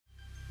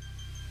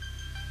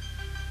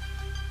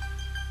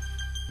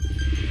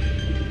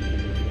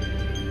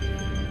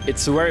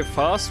it's very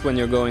fast when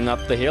you're going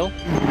up the hill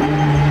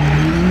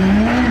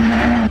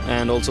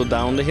and also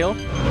down the hill.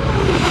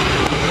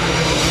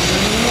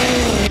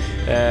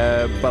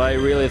 But I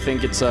really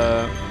think it's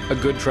a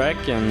good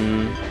track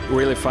and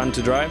really fun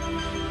to drive,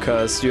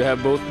 because you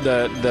have both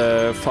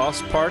the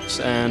fast parts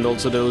and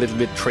also the little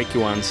bit tricky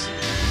ones.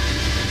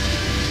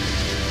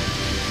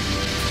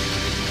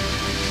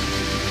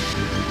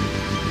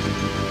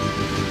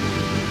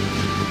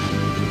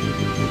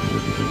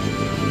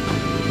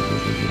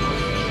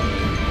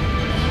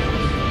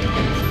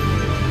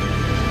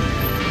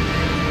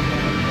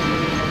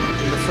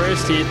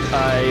 First heat,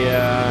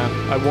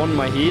 I won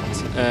my heat.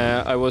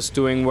 I was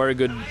doing very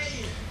good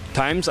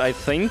times, I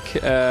think,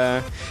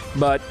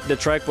 but the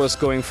track was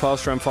going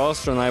faster and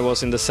faster, and I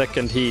was in the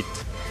second heat.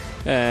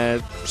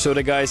 So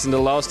the guys in the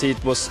last heat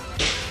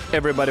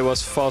everybody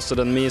was faster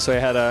than me, so I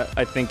had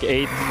I think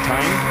 8th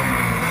time.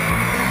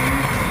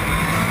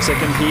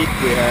 Second heat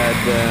we had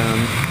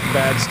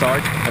bad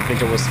start. I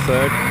think I was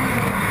 3rd.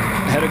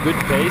 I had a good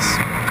pace,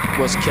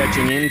 was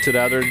catching in to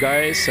the other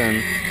guys,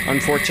 and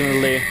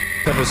unfortunately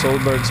Peter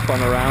Solberg spun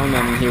around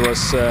and he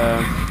was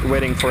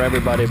waiting for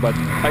everybody, but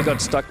I got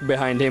stuck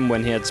behind him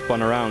when he had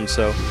spun around.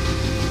 So,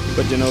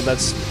 but you know,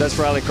 that's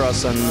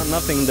rallycross and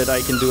nothing that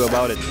I can do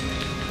about it.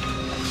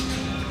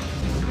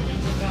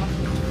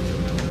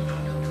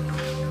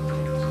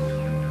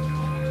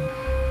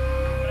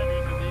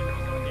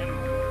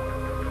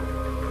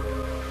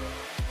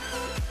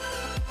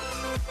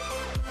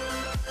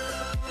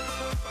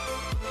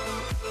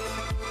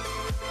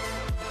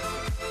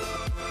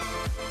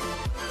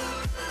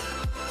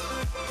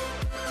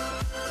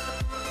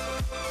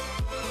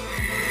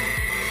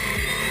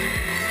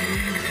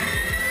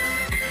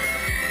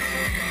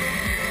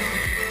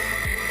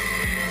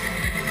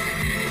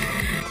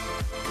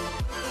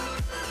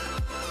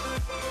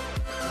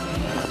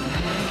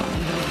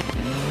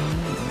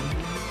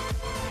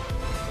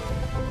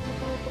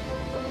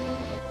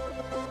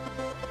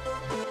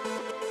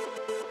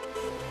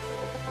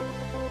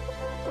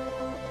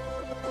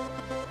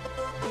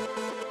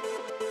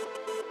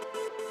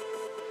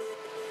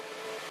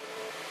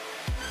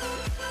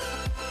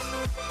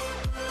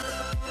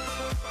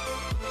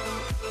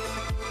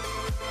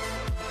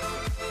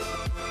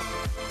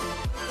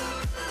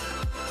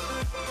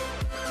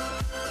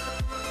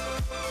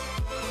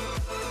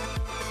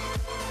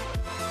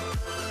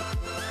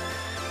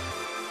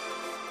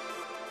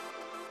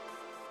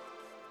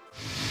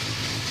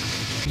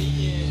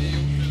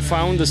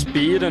 Found the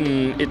speed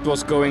and it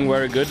was going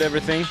very good,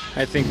 everything.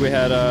 I think we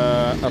had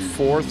a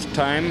 4th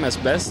time as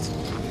best,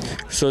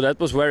 so that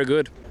was very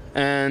good.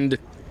 And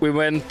we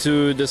went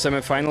to the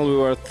semi-final. We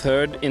were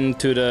 3rd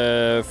into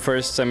the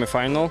first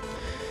semi-final.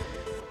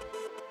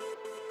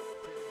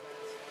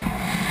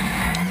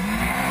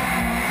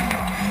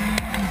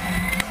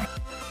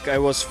 I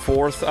was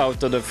 4th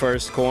out of the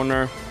first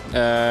corner.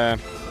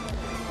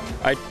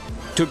 I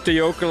took the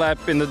joker lap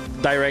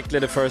directly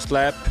the first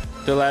lap.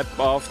 The lap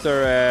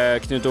after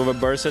Knut Ove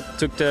Børset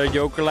took the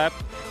joker lap.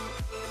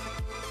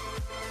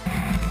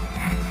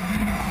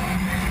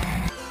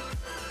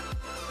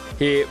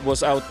 He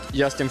was out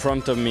just in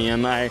front of me,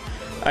 and I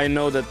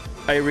know that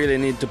I really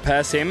need to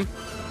pass him.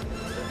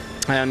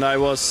 And I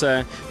was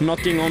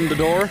knocking on the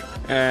door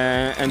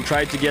and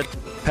tried to get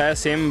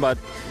past him, but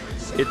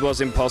it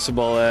was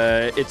impossible.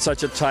 It's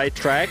such a tight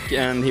track,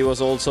 and he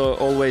was also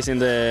always in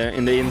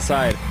the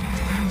inside.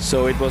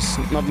 So it was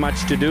not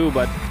much to do,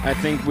 but I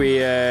think we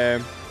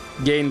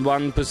gained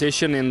 1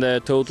 position in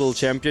the total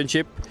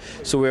championship.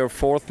 So we are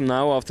 4th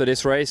now after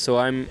this race. So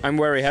I'm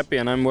very happy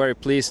and I'm very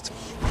pleased.